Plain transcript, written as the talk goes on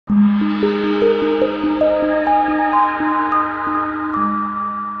Make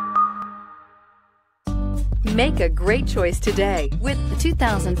a great choice today with the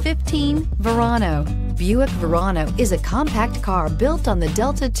 2015 Verano. Buick Verano is a compact car built on the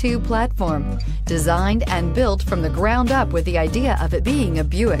Delta II platform, designed and built from the ground up with the idea of it being a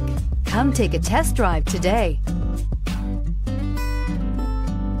Buick. Come take a test drive today.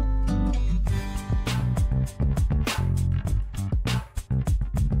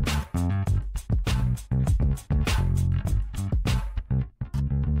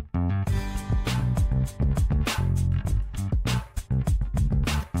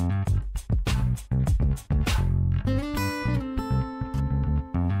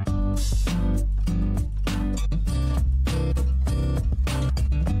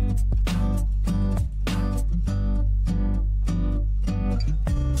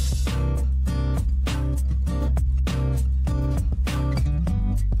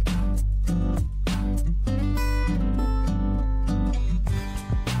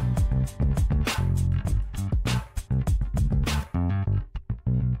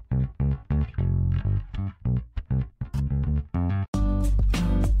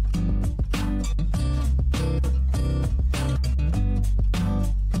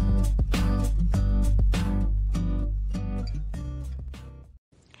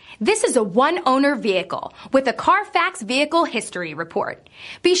 This is a one-owner vehicle with a Carfax Vehicle History Report.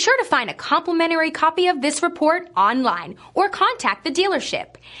 Be sure to find a complimentary copy of this report online or contact the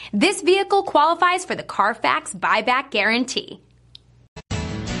dealership. This vehicle qualifies for the Carfax Buyback Guarantee.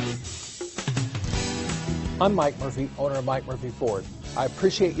 I'm Mike Murphy, owner of Mike Murphy Ford. I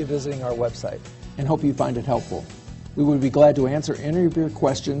appreciate you visiting our website and hope you find it helpful. We would be glad to answer any of your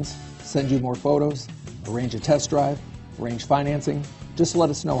questions, send you more photos, arrange a test drive, arrange financing. Just let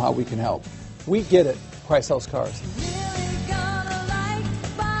us know how we can help. We get it. Price sells cars.